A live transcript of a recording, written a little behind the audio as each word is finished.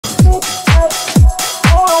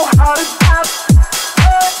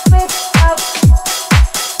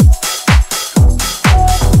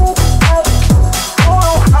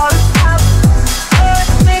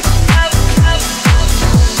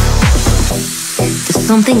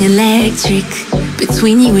something electric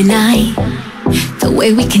between you and I. The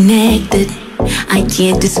way we connected, I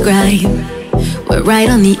can't describe. We're right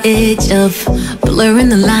on the edge of blurring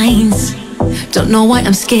the lines. Don't know why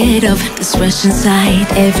I'm scared of this rush inside.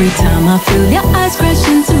 Every time I feel your eyes crash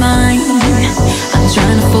into mine, I'm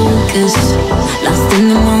trying to focus, lost in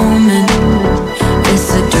the moment.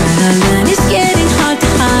 This adrenaline is getting hard to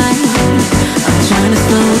hide. I'm trying to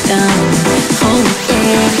slow down, oh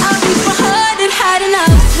yeah. I wish my heart had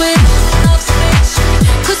enough switch,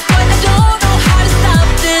 cause boy, I don't know how to stop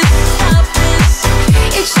this.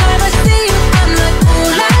 Each time I see you, I'm like, ooh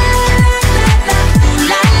la la la la, ooh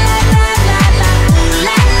la la la la, ooh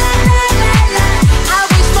la la la la. I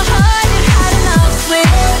wish my heart had enough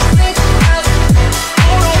switch,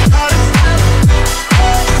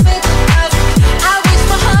 I wish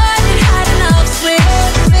my heart had enough switch.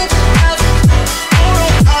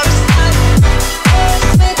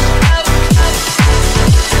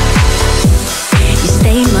 You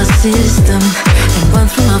stay in my system and run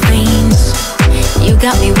through my veins. You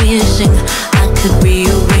got me wishing I could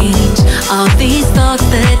rearrange all these thoughts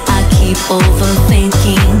that I keep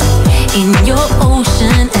overthinking. In your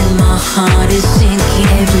ocean and my heart is sinking.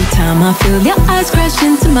 Every time I feel your eyes crash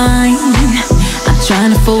into mine, I'm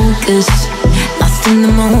trying to focus, lost in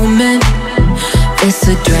the moment. This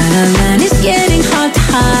adrenaline is getting hard to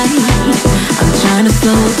hide. I'm trying to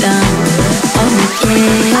slow down, oh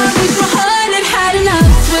yeah. I wish my heart had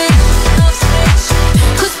enough switch,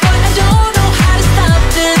 cause boy, I don't know how to stop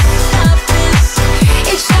this.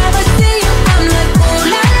 Each time I see you, I'm like, ooh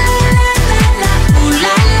la la la la, ooh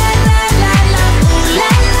la la la la, ooh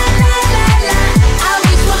la la la la. I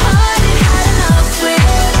wish my heart had enough switch,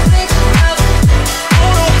 I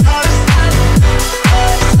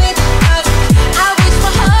wish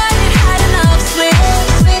my heart had enough switch.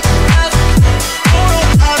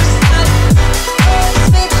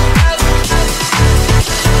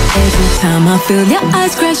 Every time I feel your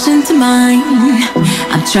eyes crash into mine,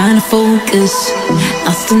 I'm trying to focus,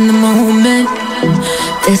 lost in the moment.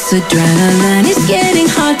 This adrenaline is getting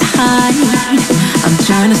hard to hide. I'm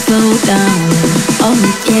trying to slow down, oh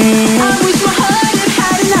yeah. I wish my heart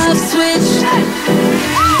had enough switch,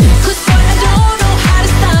 cause boy, I don't know how to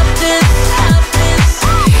stop this.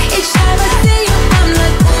 Each time I see you, I'm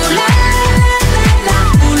like, ooh la la la la,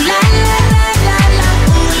 ooh la la la la,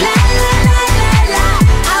 ooh la la la la.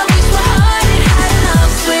 I wish my heart had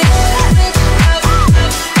enough switch,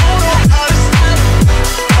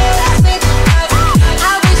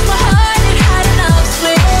 I wish my heart had enough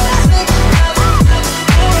switch.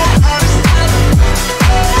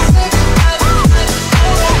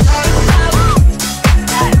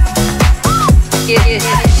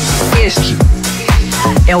 Este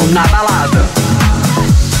é o Na Balada.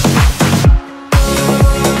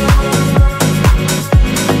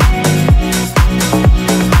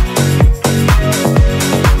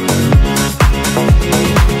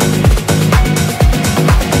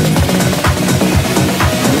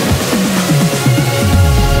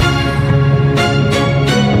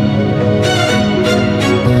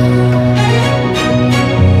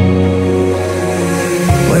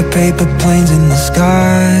 Paper planes in the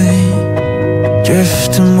sky,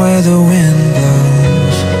 drifting where the wind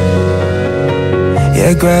blows.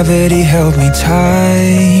 Yeah, gravity held me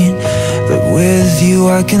tight, but with you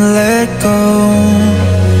I can let go.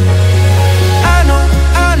 I know,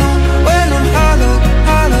 when I'm hollow,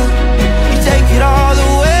 you take it all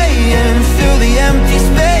away and fill the empty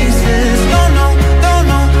spaces. Don't know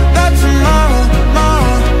about tomorrow,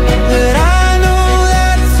 but I know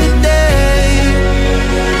that today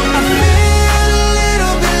I feel a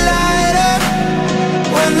little bit lighter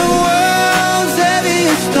when the world's heavy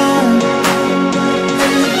as stone,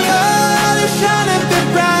 and the colors shine a bit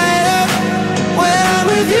brighter when I'm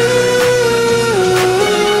with you.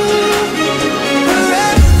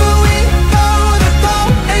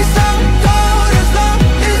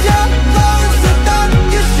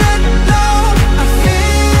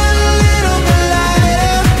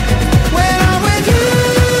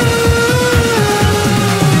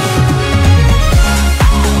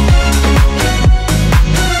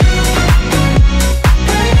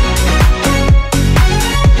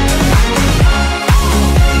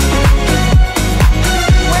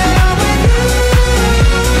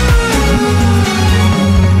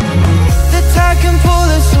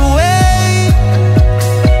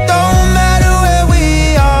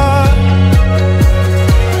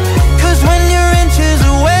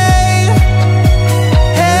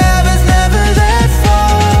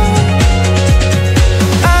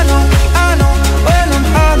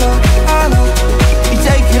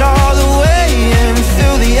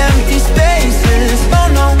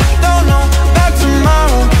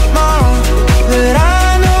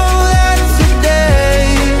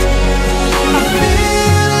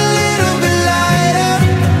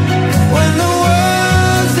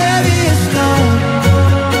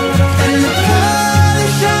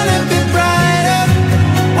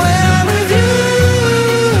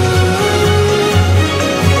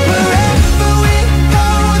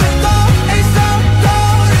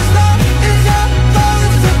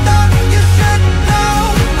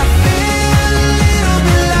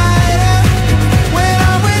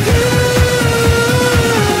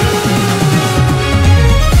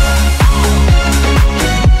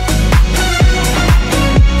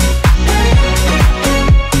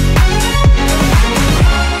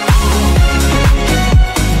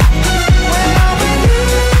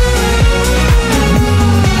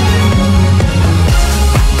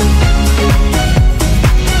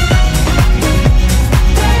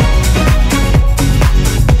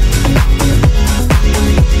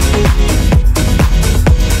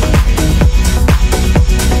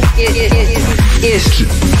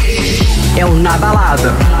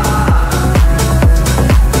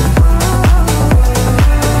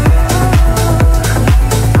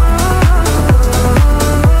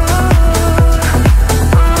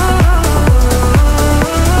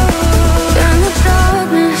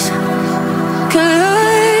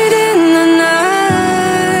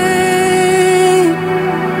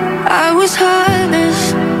 was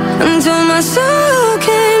heartless until my soul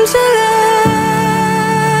came to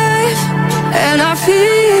life, and I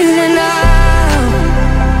feel it now.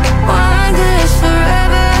 Want this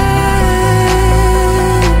forever,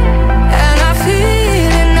 and I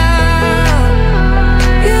feel it now.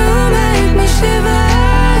 You make me shiver,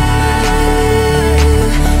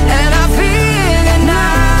 and I feel it now.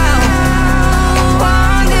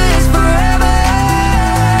 Want this forever.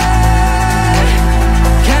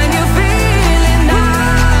 Can you feel it now?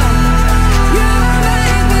 You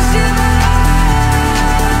make me shiver.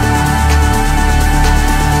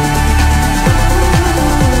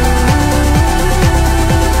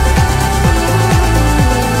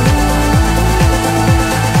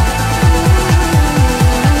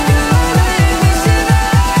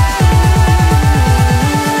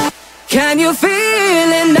 Can you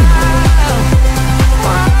feel it now?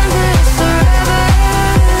 Want this forever,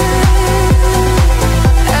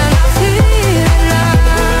 and I feel it now.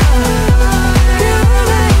 You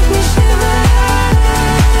make me shiver,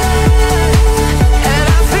 and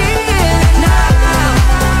I feel it now.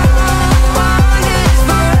 Want this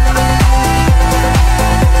forever.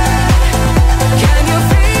 Can you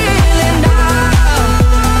feel it now?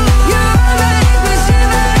 You make me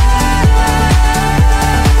shiver.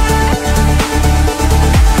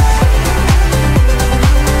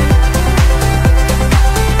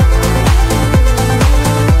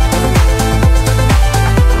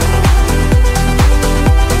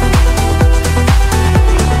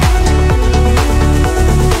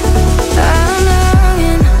 I'm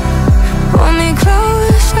longing, pull me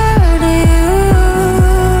closer to you.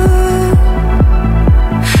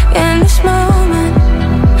 In this moment,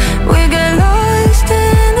 we get lost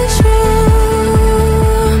in this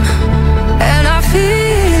room, and I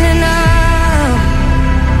feel it now.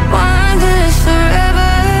 Want this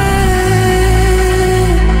forever,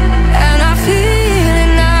 and I feel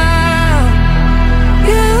it now.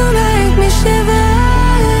 You make me shiver,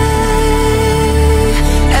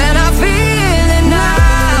 and I feel it now.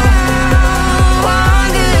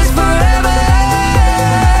 Want this forever.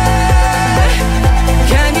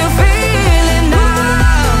 Can you feel it now?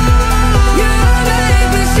 You make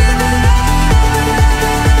me shiver.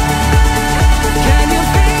 Can you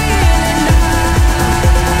feel it now?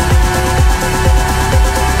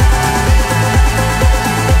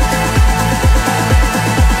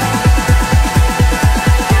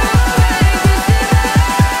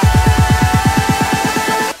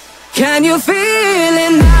 Can you feel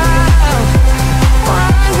it now?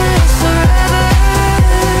 Want this forever,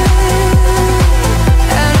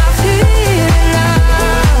 and I feel it now.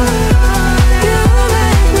 You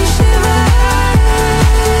make me shiver,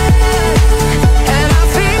 and I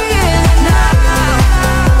feel it now.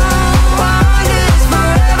 Want this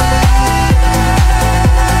forever.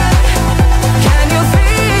 Can you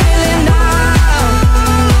feel it now?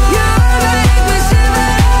 You make me shiver.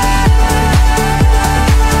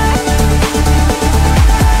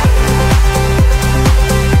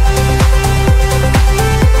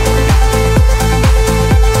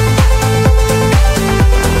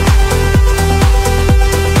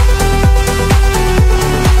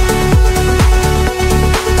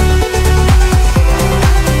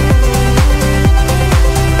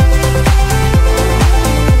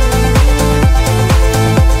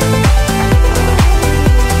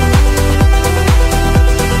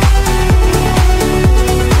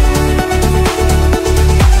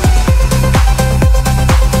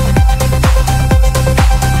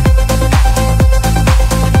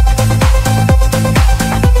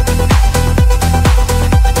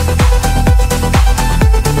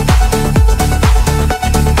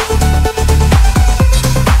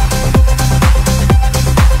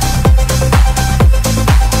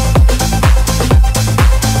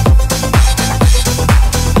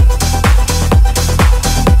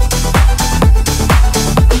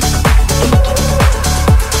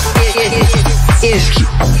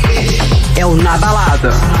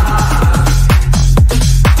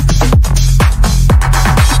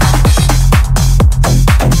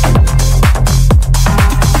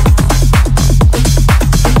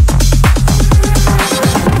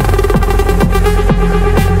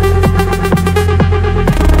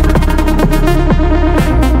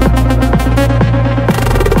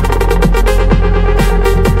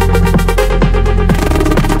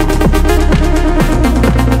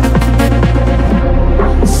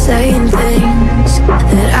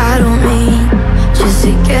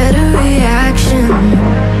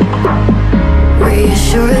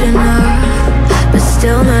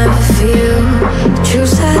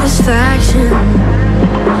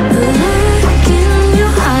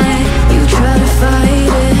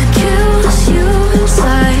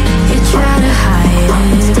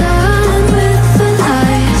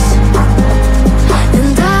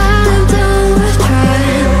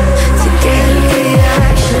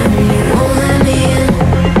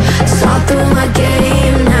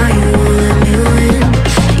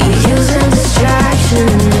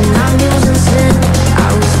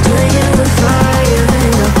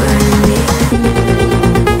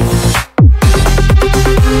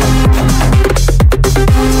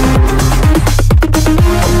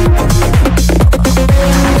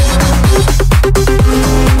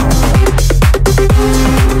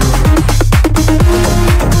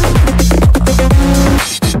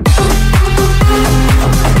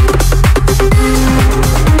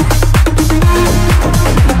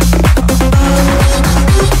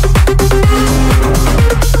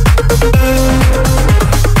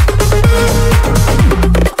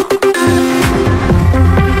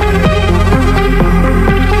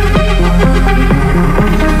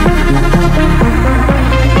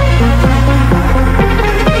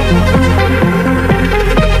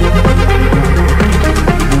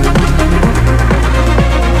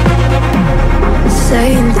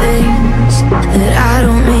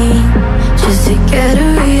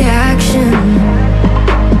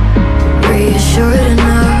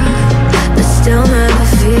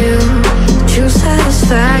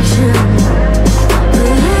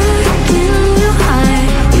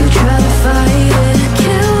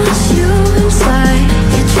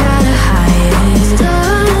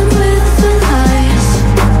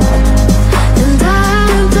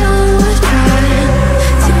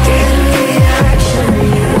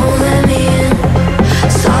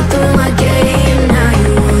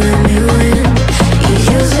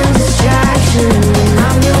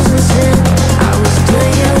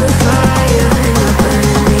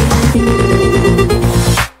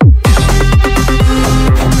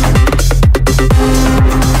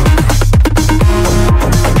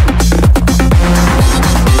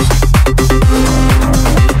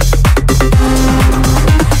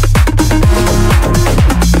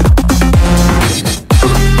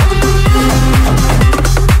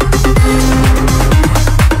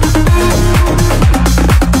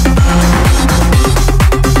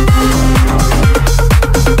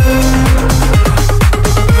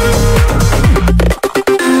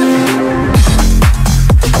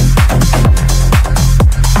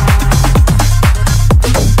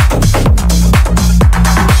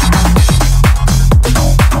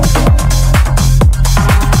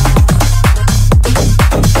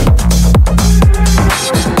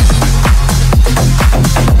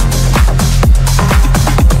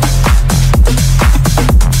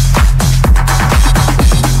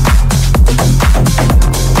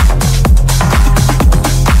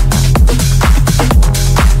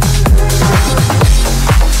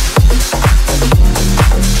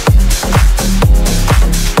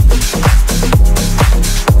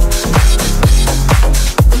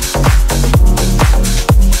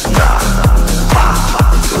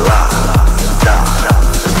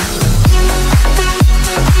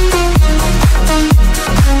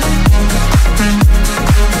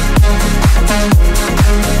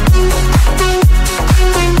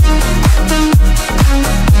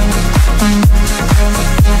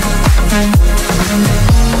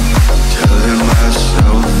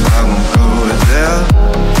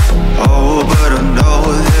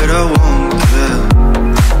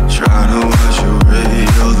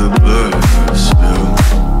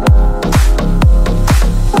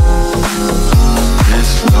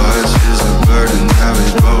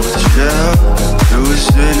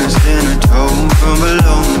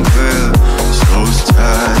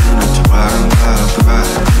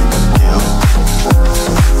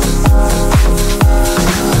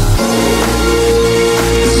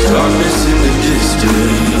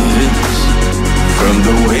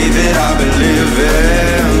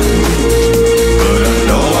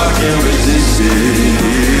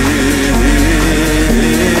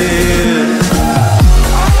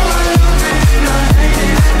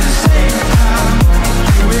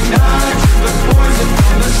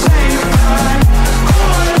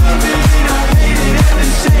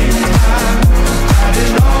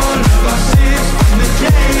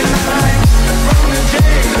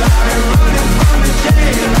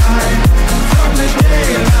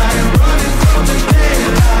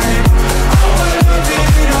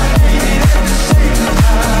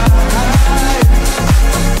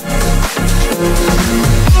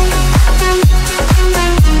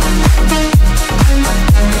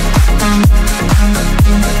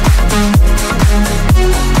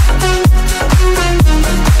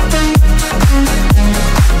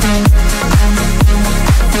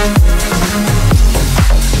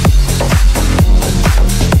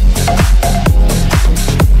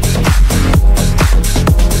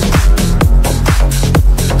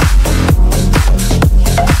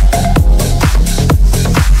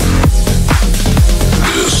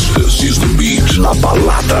 na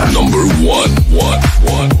balada. Number one.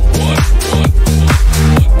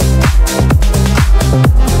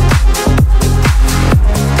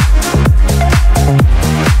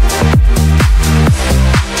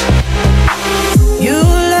 You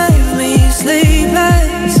left me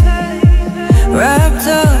sleepless, wrapped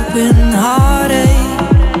up in heartache,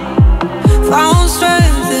 found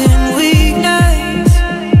strength in weakness,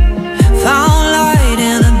 found light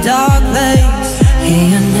in a dark place. Hear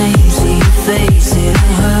your name, see your face, it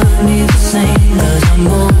don't hurt me the same, 'cause I'm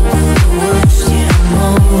over the worst, yeah, I'm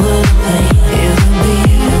over the pain. Hear the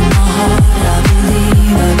beat in my heart, I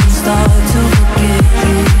believe I can start to forget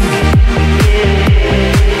you.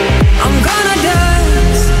 I'm gonna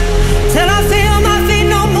dance till I feel my feet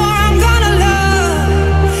no more. I'm gonna love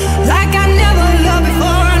like I never loved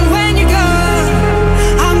before. And when you go,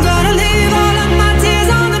 I'm gonna leave all of my tears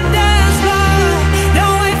on the dance floor.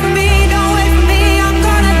 Don't wait for me, don't wait for me. I'm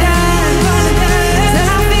gonna dance till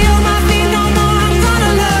I feel my feet no more. I'm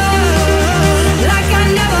gonna love like I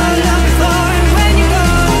never loved before. And when you go,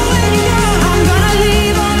 I'm gonna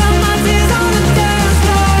leave all of my tears on the dance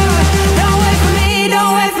floor. Don't wait for me,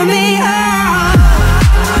 don't wait for me.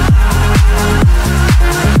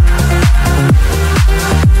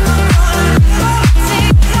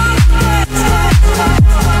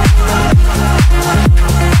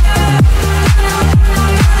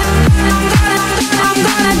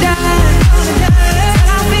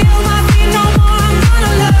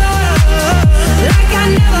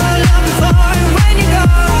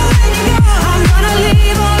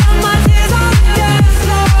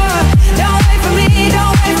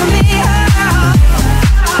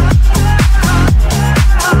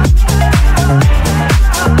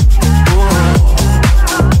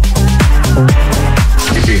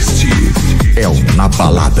 Este é o Na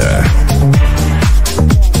Balada.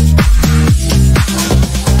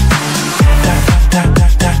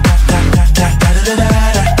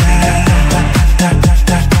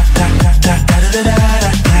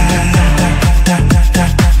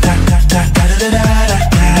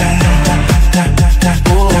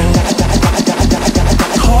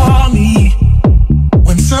 Call me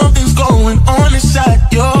when something's going on inside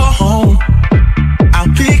your home. I'll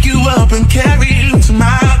pick you up and carry you to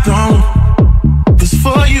my throne. 'Cause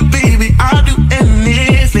for you, baby, I'll do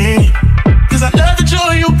anything. 'Cause I love the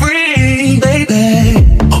joy you bring, baby.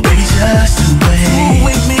 Oh, baby, just the way you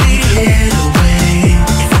with me, get away.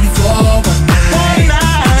 If only for one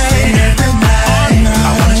night, every night.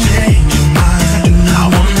 I wanna change your mind. I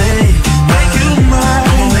wanna make you mine.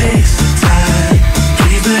 Don't waste the time,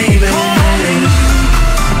 please, baby.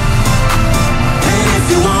 And if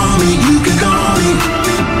you want me, you can call me.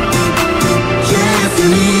 Yeah, if you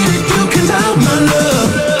need it, you can doubt my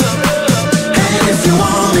love. And if you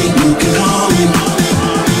want me, you can call me.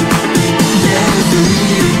 Yeah, if you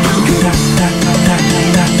need it, you can call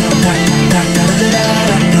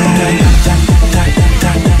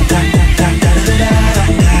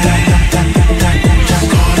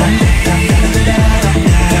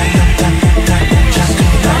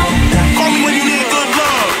me when you need good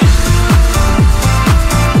love.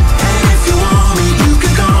 And if you want me, you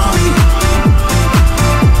can call me.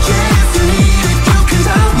 Yeah, if you need it, you can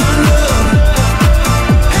doubt my love.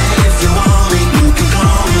 And if you want me, you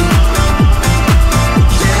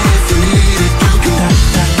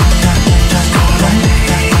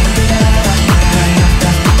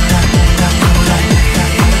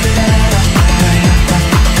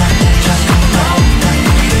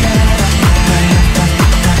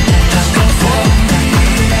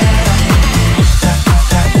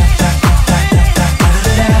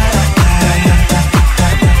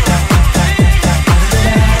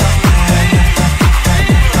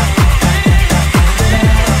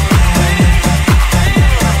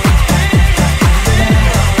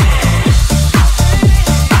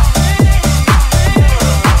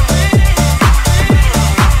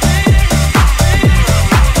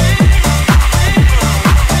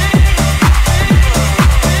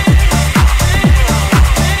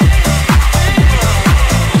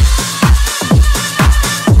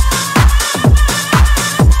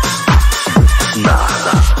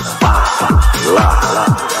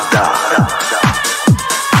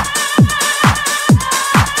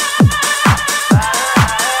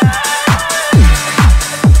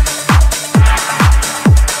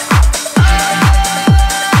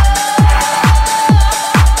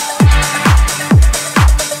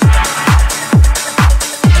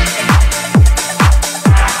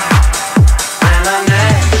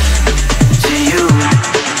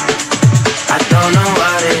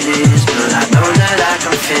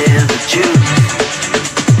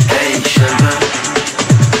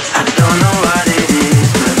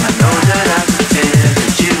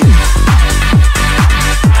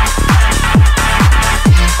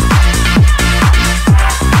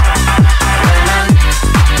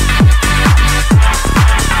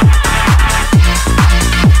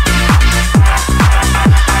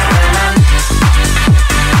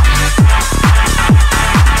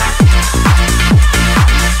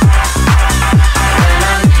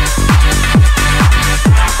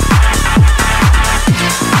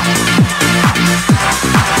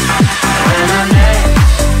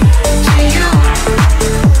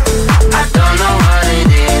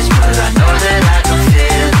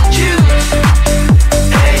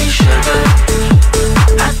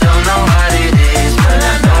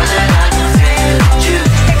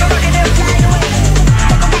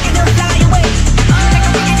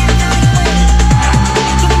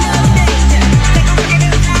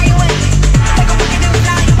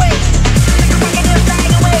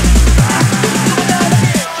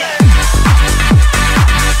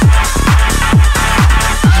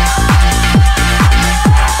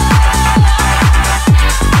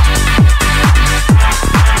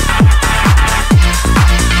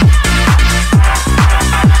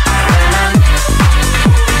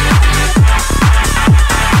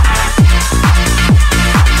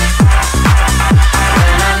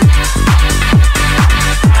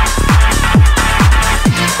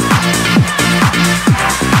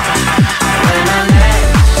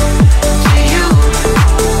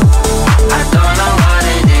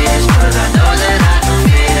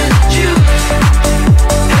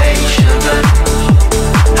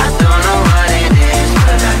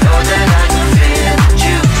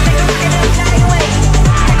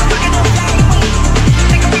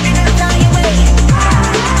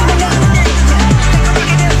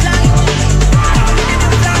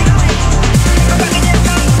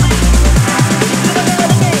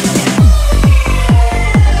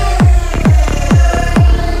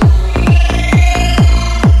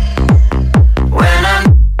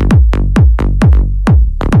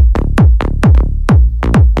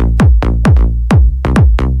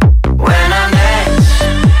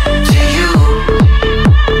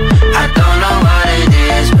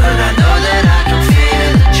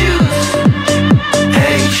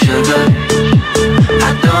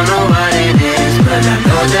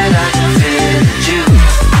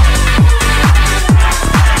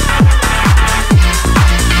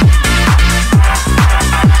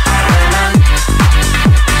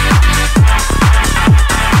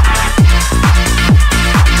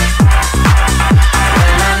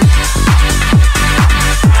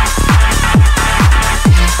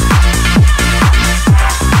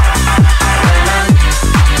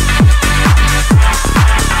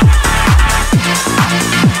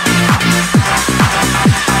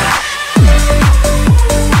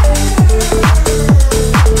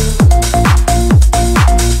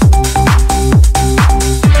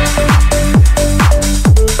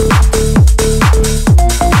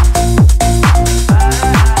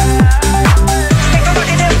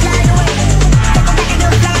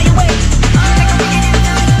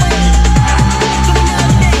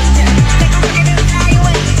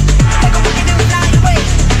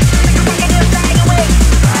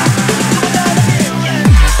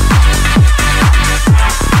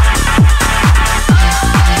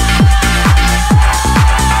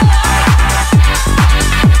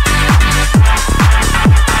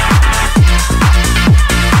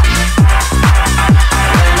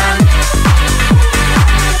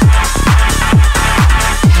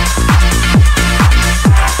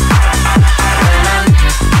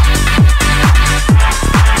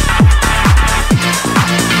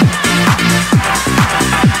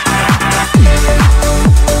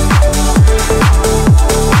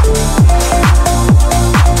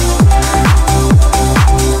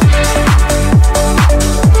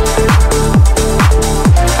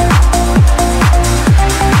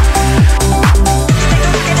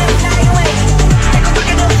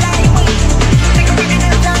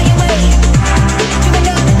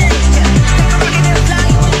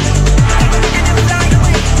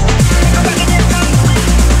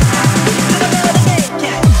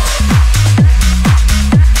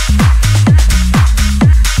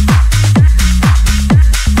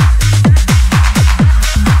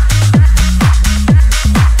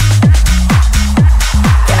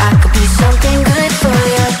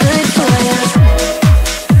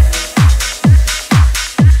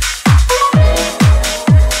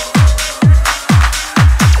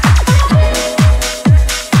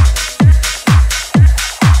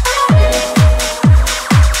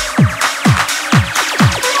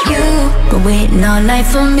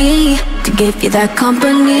me, to give you that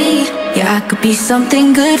company. Yeah, I could be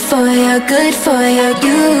something good for you, good for you.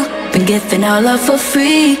 You've been giving out love for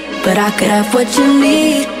free, but I could have what you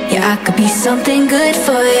need. Yeah, I could be something good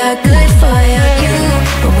for you, good for you.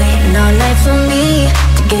 You've been waiting all night for me,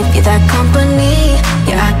 to give you that company.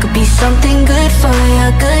 Yeah, I could be something good for you,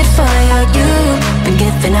 good for you. You've been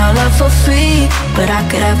giving out love for free, but I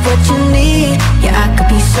could have what you need. Yeah, I could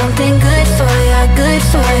be something good for you, good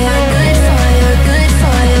for you, good for you, good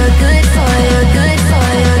for you, good for you, good for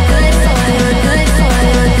you, good for you, good for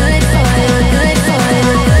you, good for you, good for you, good for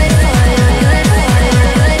you.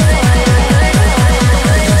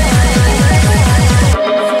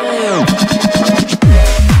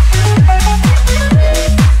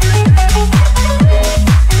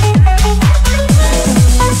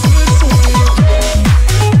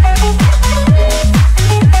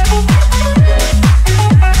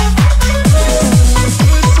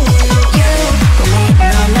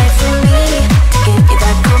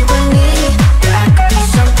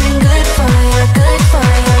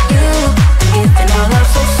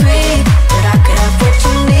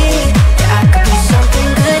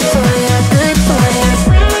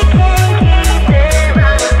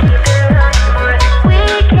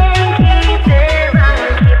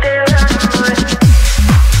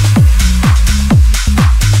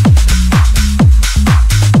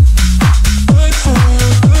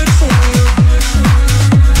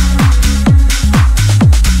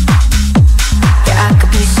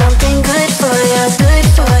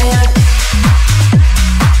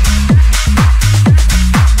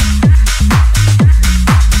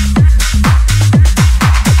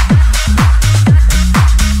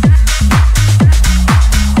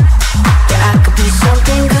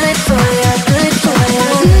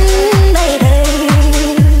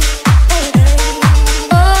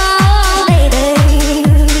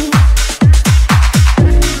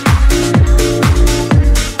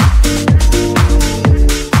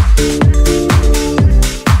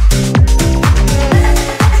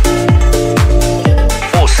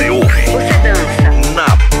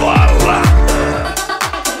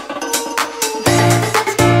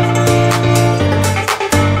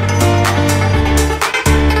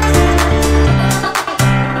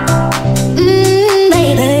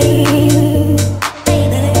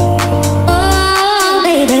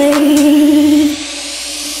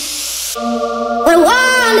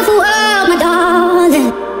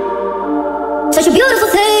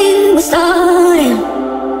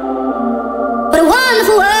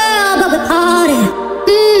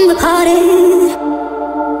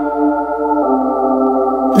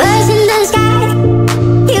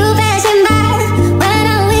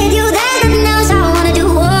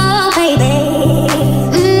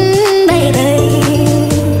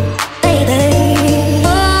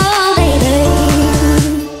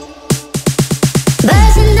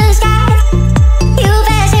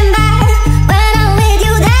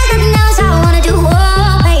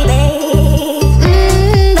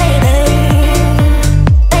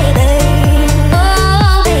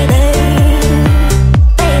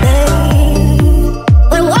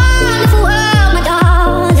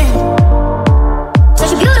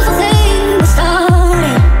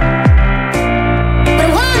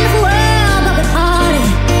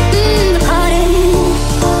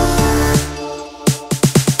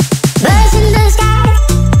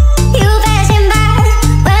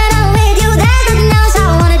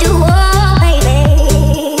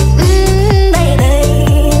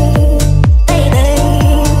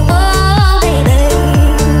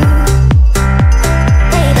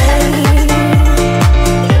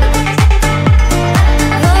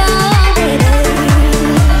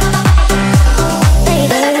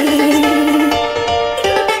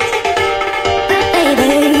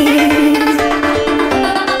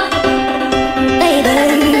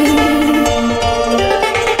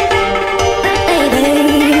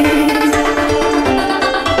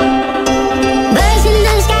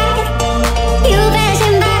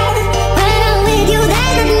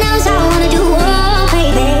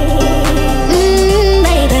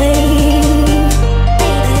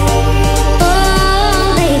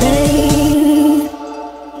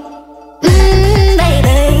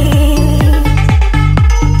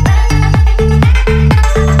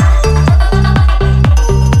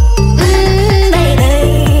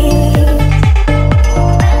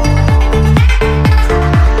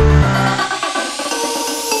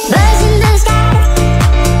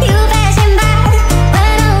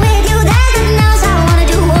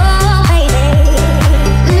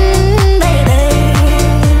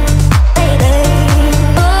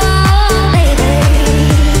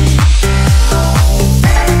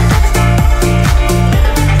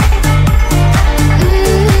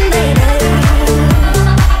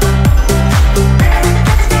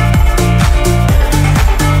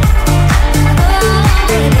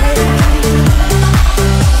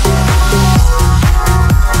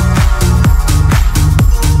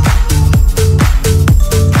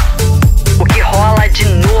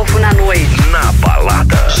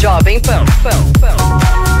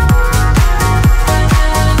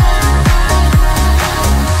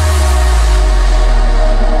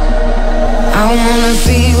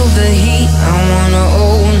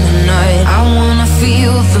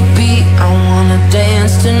 feel the beat, I wanna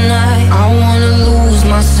dance tonight. I wanna lose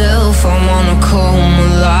myself, I wanna come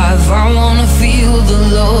alive. I wanna feel the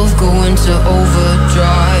love go into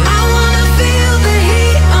overdrive. I wanna feel the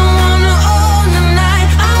heat, I wanna own the night.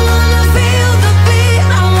 I wanna feel the beat,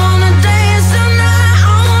 I wanna dance tonight.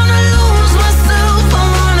 I wanna lose myself, I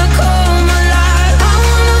wanna come alive. I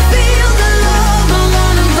wanna feel the love, I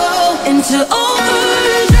wanna go into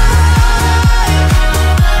overdrive.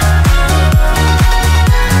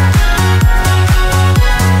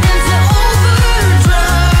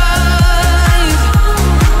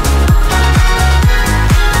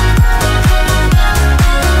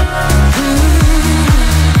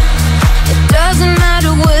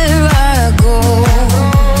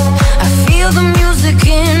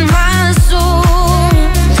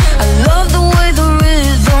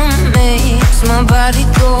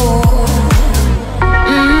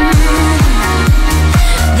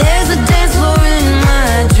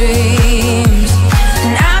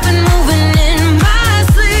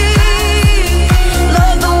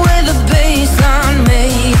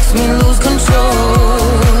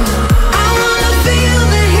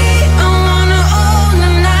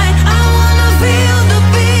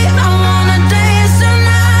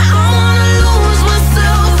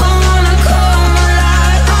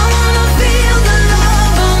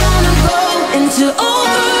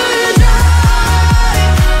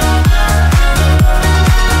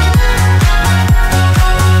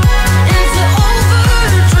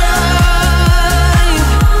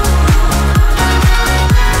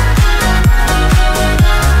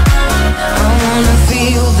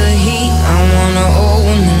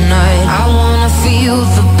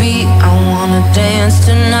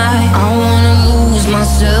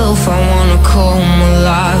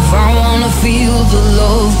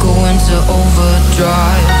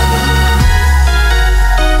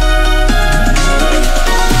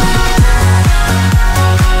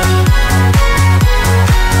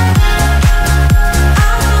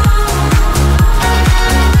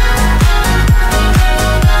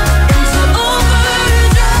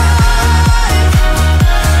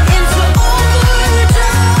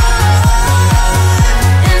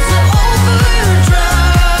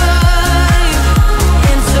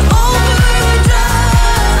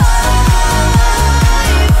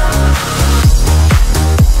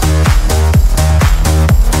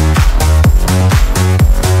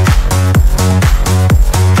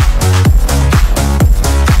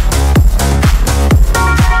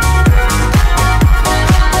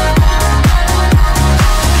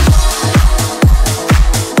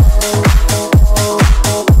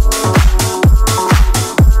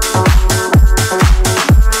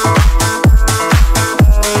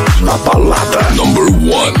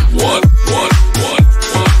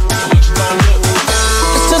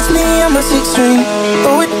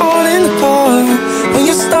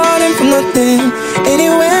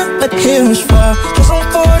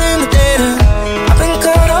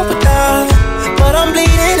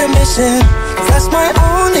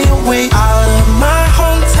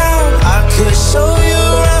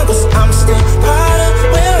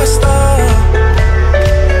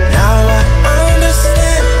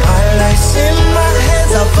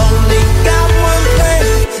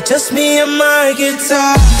 Just be a man.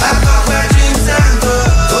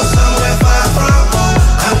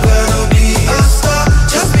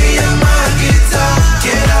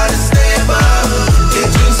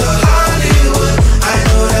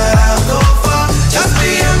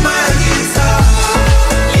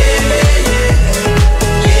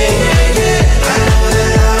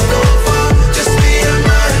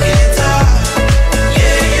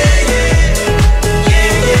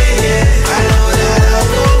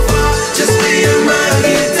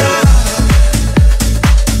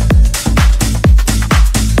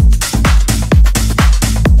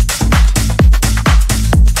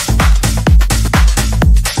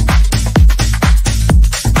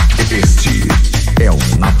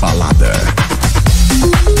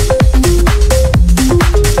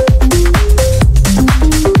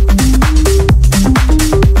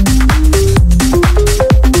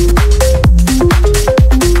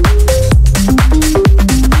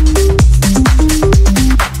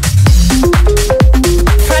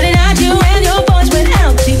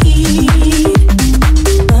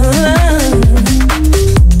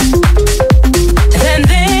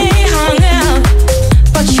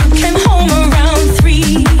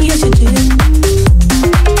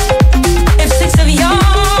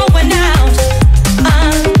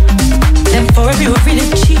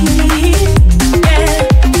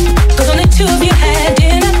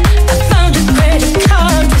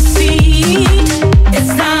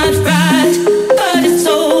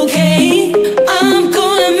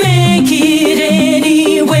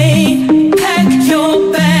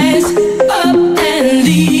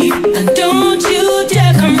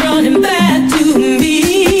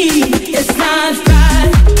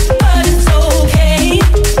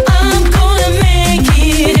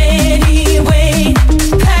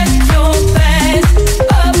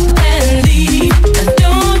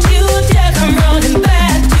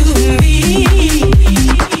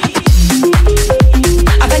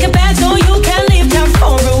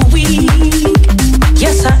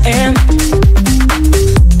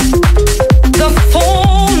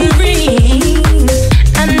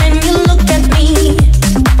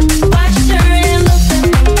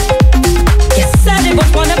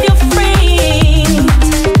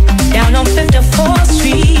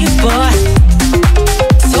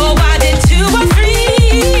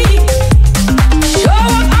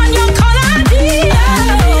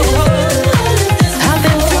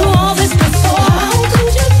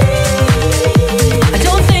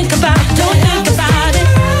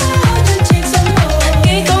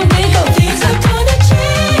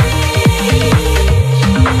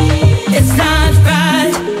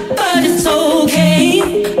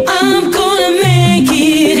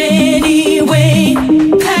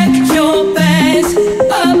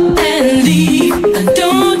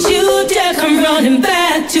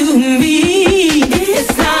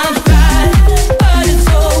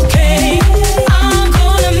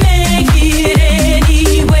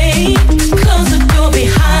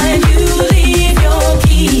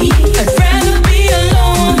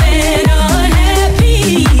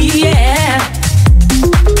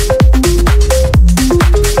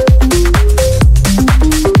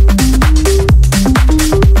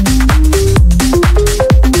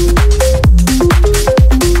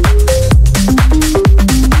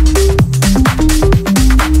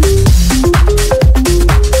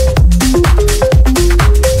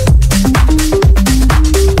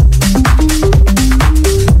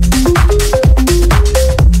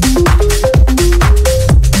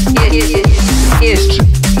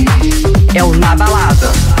 o Na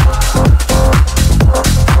Balada.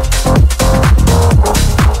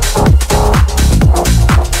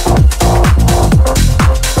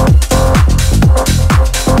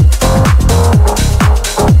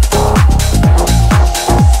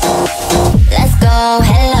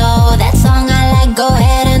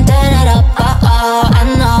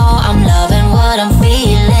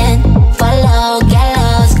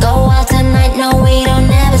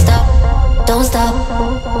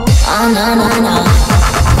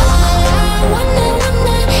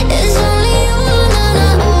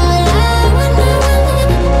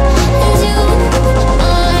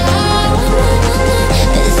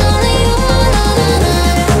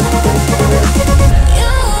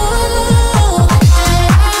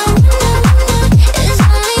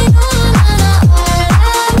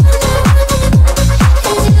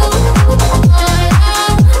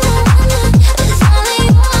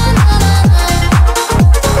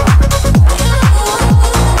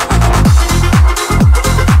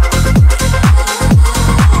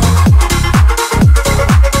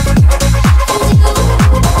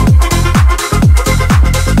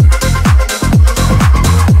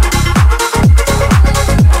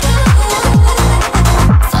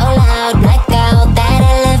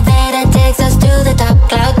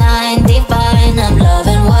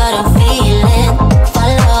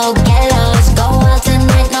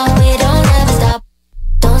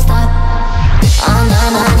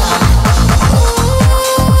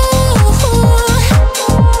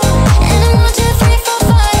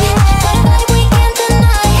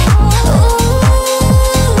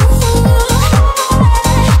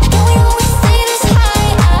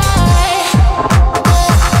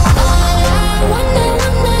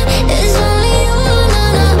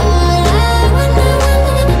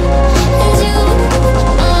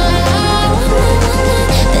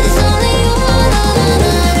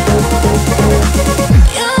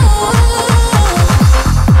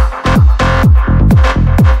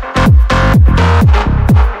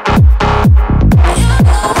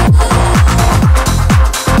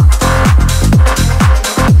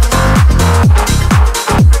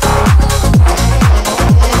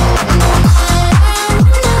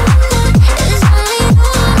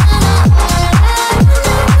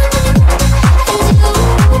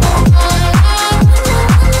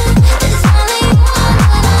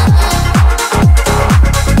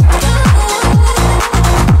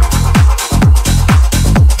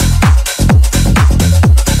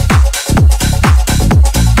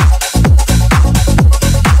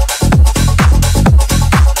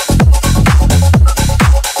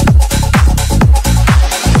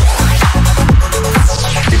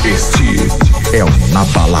 É o Na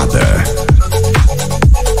Balada.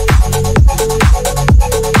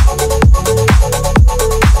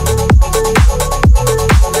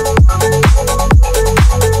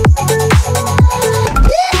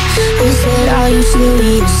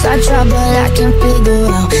 I try but I can't figure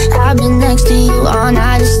out. I've been next to you all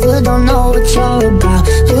night and still don't know what you're about.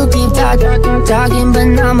 You keep talking but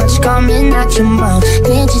not much coming out your mouth.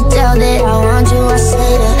 Can't you tell that I want you? I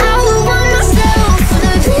say that I would want myself for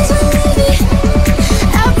the reason, baby.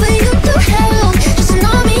 I'll put you through hell, just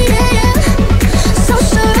know me, yeah. So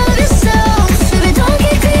sure of yourself, baby, don't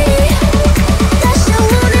get greedy. That shit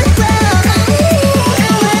wouldn't well.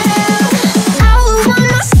 I would want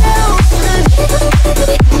myself for the reason,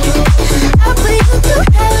 baby. I'll put you through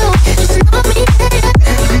hell, just know me, yeah.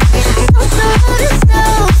 So sure of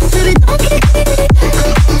yourself, baby, don't get greedy.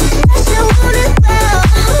 That shit wouldn't well.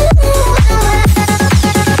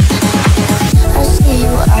 I see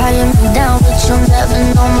you eyeing me down, but you'll never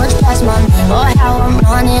know much past my name or how I'm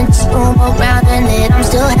running this room around and that I'm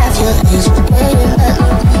still half your age. Yeah,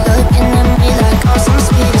 you're looking at me like I'm some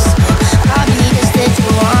sweet escape. Probably just that you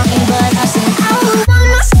want me, but I say I would want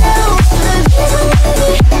myself for the reason,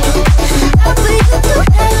 baby. I'll put you through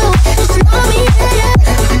hell, just know me, yeah.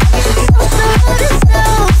 So sure of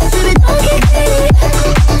yourself, baby, don't get greedy.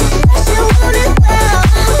 That shit wouldn't well.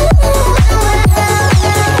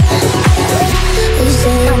 They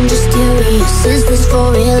say I'm just curious, is this for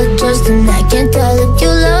real or just an act? Can't tell if you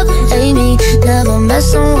love or hate me. Never met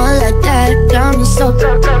someone like that, got me so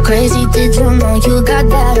crazy. Did you know you got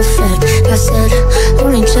that effect? I said, let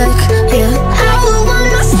me check, yeah. I would want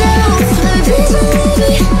myself for the reason,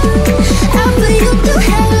 baby. I'll put you through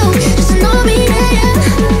hell, just know me, yeah.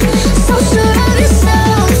 So sure of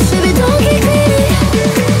yourself, baby, don't get greedy.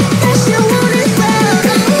 That shit wouldn't well.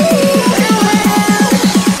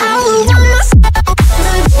 I would want myself for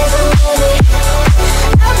the reason, baby.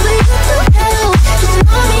 I'll put you through hell, just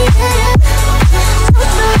know me, yeah. So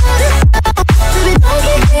sure of yourself, baby, don't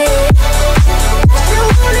get greedy. That shit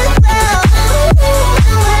wouldn't well.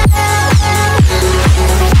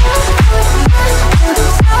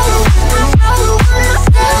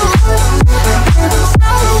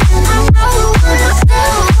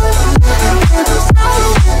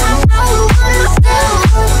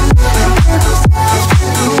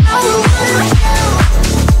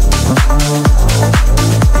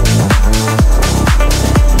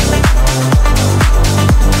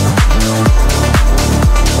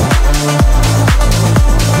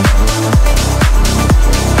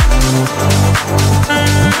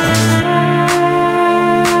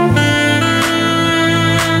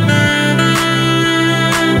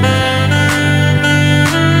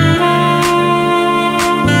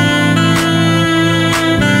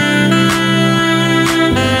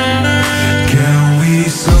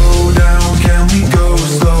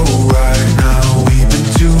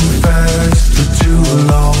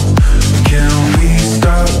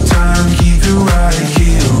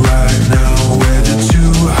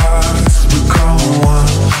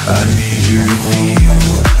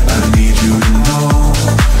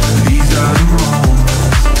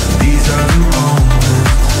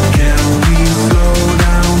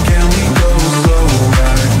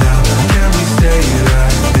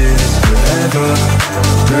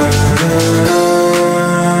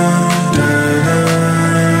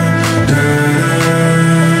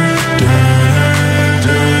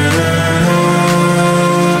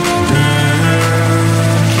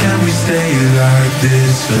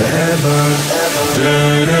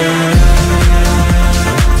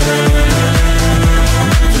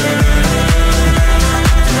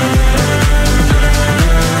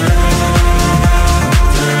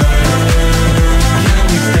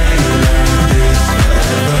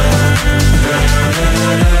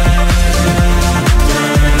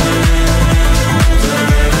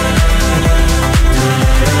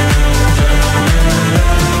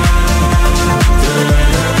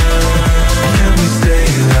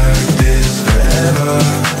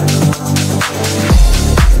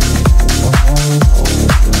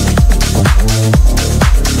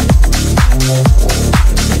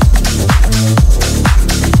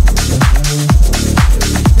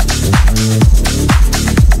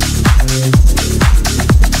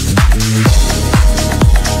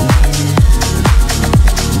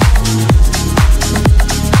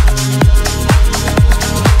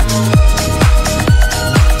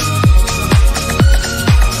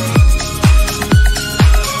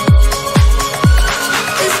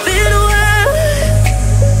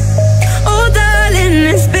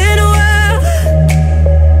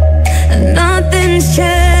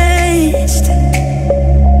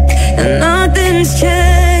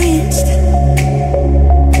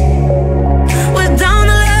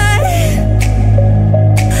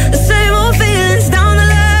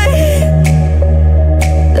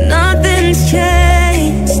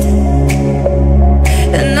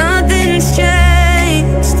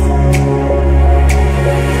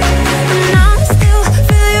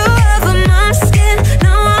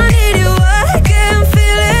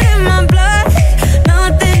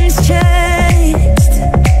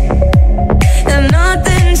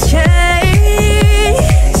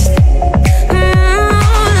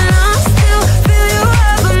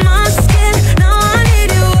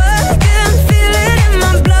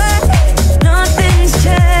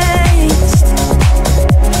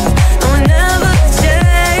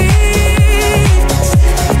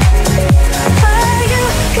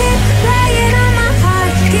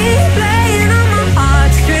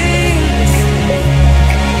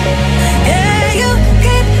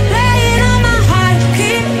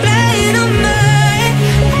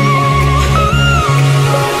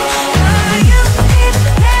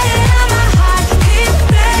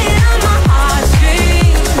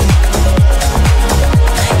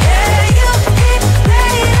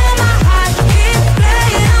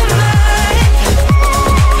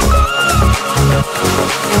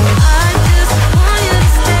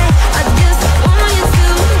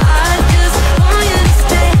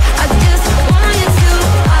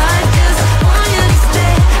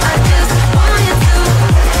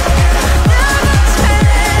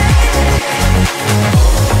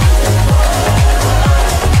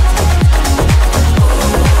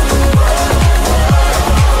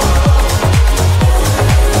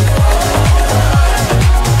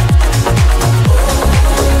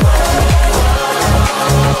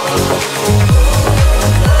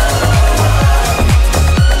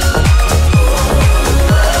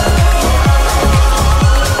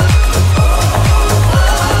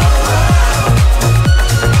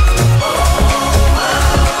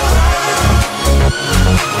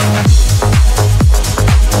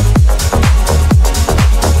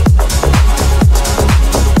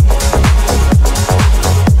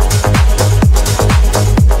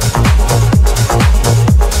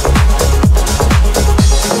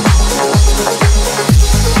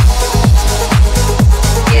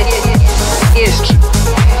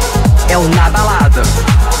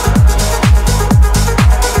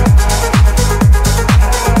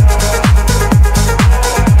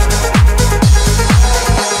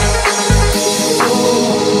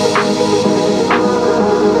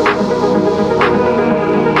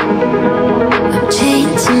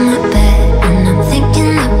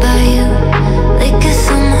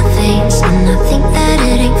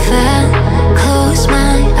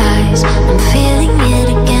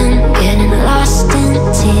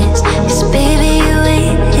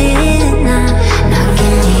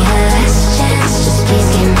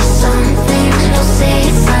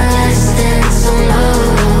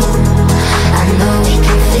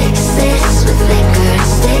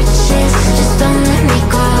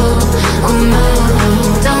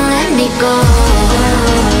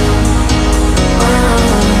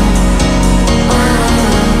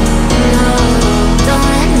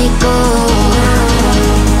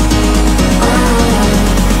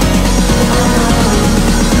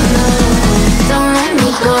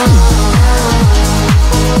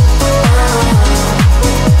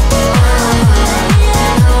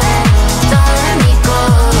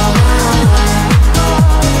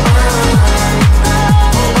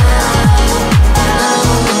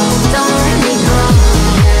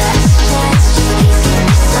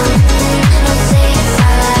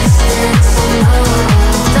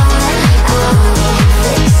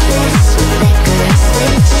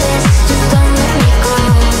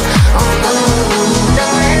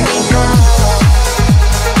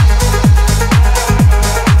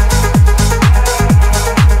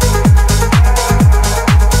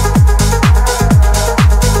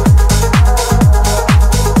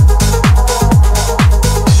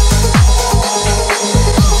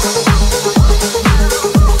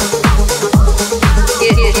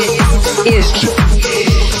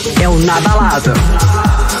 o Na Balada.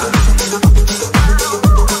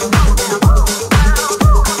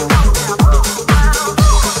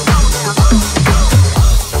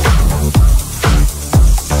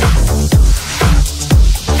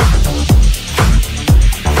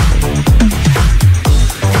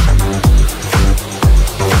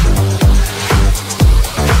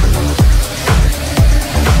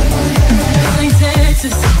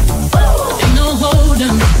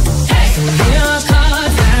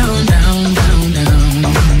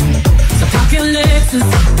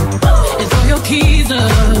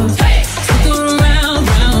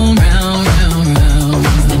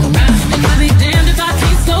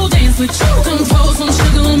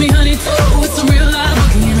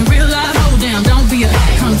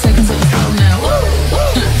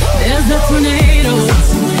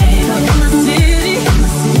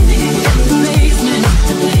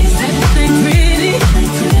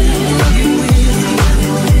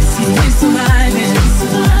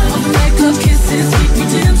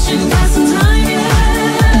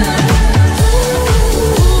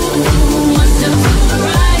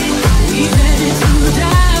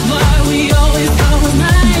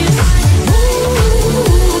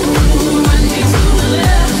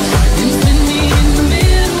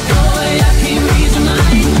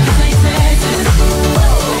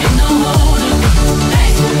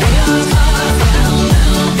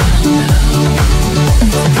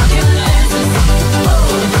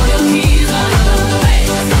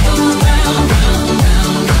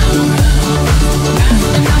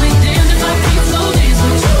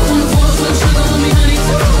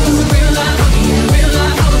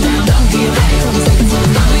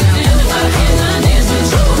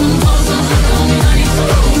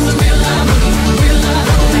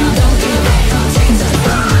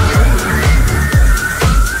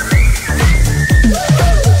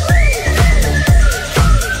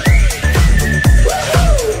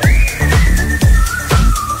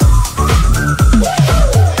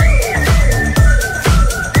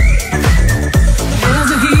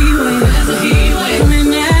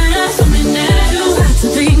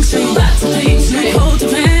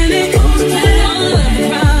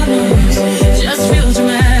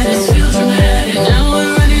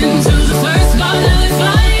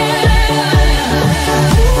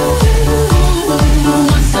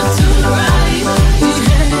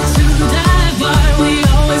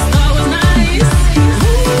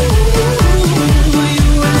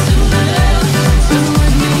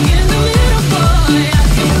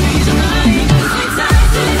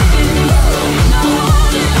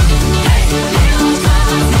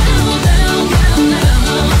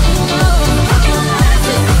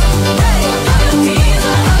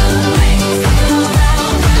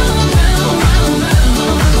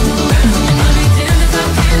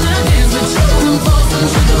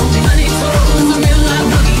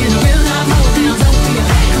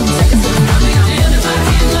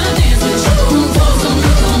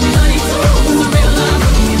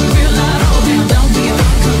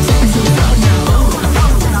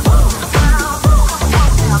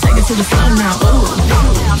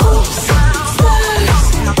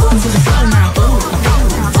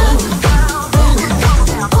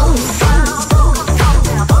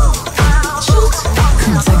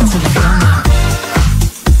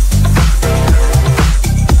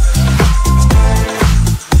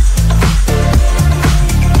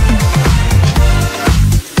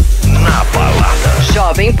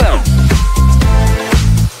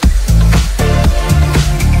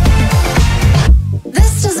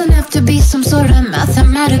 This doesn't have to be some sort of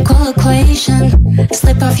mathematical equation.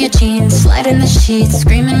 Slip off your jeans, slide in the sheets,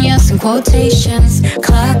 screaming yes in quotations.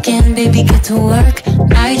 Clock in, baby, get to work.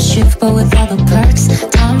 Night shift, but with all the perks.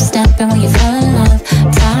 Time stamping when you fell in love.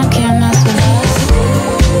 Time can't mess with us.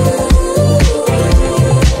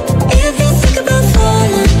 If you think about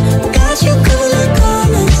falling, got you covered like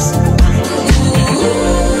garments.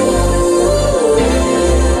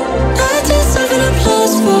 I deserve an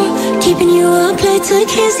applause for keeping you up late till you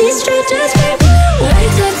can't see straight. Just wait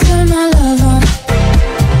till I turn my love on.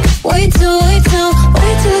 Wait till I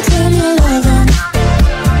turn my love on.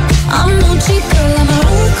 I'm no cheap girl, I'm a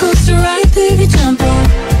roller coaster ride, baby, jump on.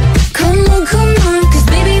 Come on, cause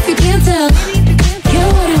baby, if you can't tell,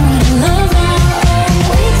 you're what I wanna love on.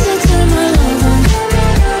 Wait till I turn my love on.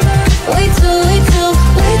 Wait till I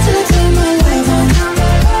turn my love on.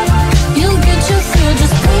 You'll get your fill,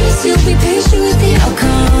 just promise you'll be patient with the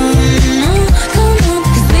outcome. Come on,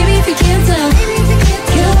 cause baby, if you can't tell,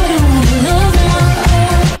 you're what I wanna love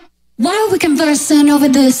on. Why are we conversing over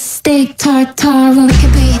this steak tartare when we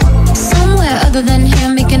could be somewhere other than here,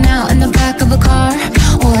 making out in the back of a car,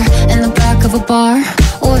 or in the back of a bar,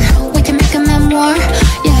 or more.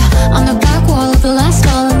 Yeah, on the back wall of the last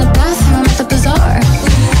stall in the bathroom at the bazaar.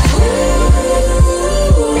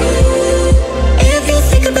 If you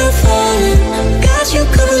think about falling, got you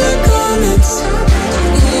covered like garments.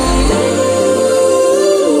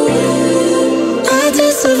 I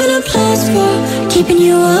deserve an applause for keeping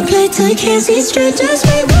you up late till you can't see straight. Just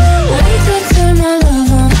wait till I turn my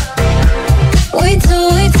love on. Wait till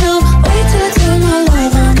I turn my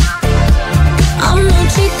love on. I'm no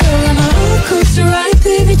cheat girl, I'm a roller coaster ride,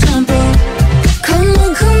 baby, jump on. Come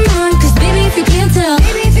on, cause baby, if you can't tell,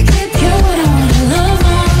 you're what I wanna love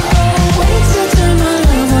on. Wait till I turn my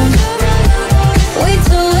love on. Wait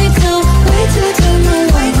till I turn my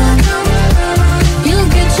love on. You'll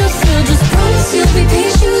get your fill, just promise you'll be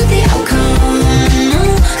patient with the outcome.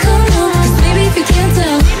 Come on, cause baby, if you can't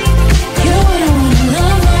tell, you're what I wanna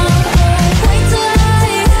love on. Wait till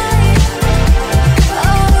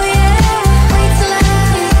oh yeah, wait till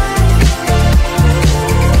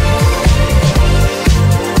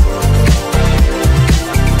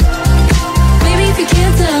baby, if you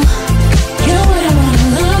can't tell, you're what I wanna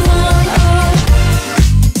love on.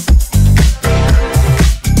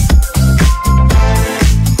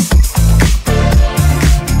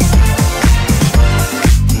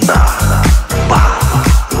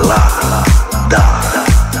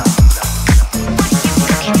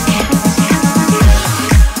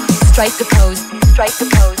 Strike the pose, strike the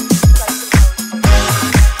pose.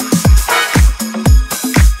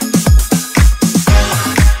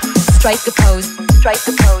 Strike the pose, strike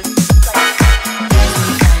the pose.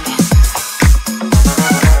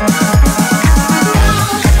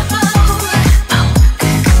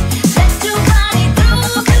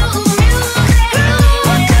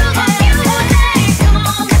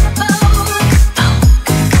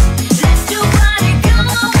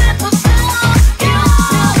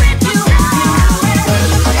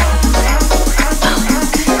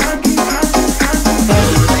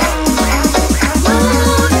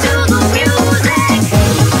 Move to the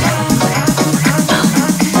music.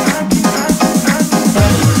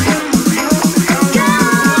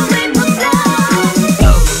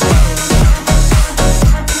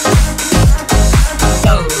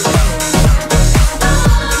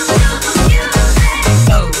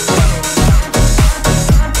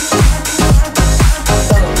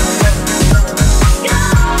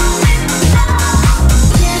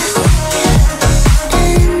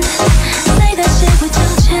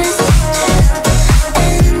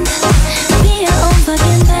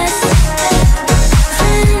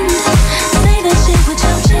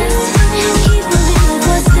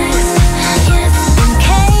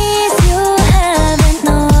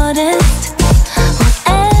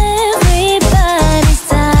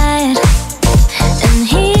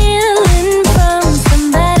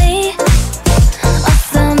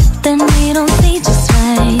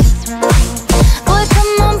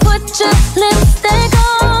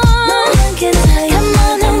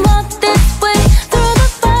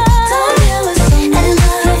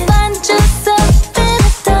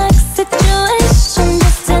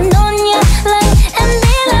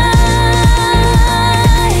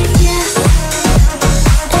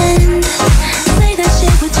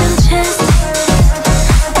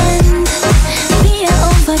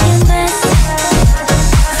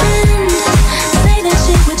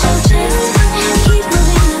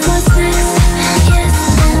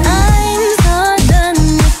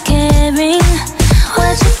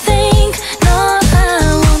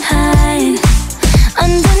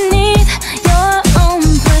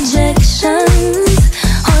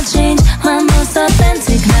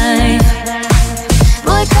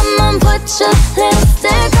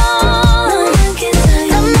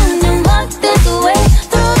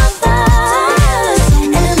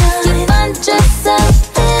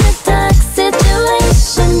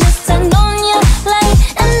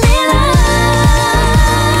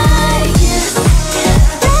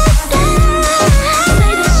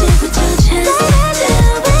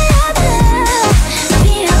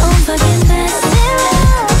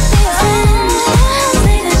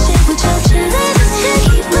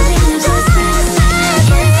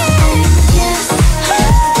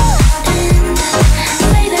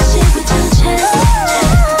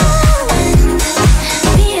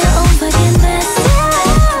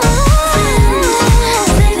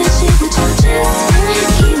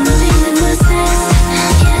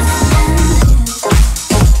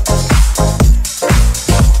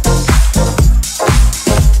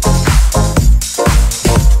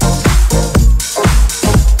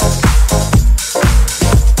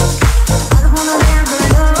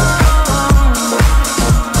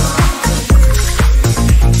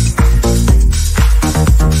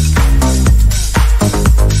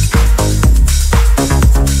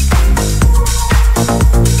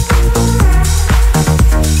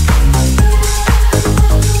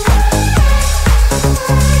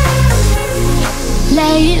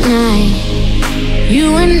 night,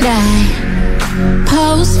 you and I,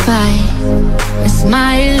 post-fight, it's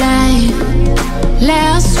my life.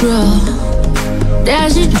 Last straw,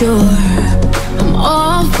 there's your door. I'm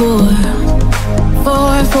all for.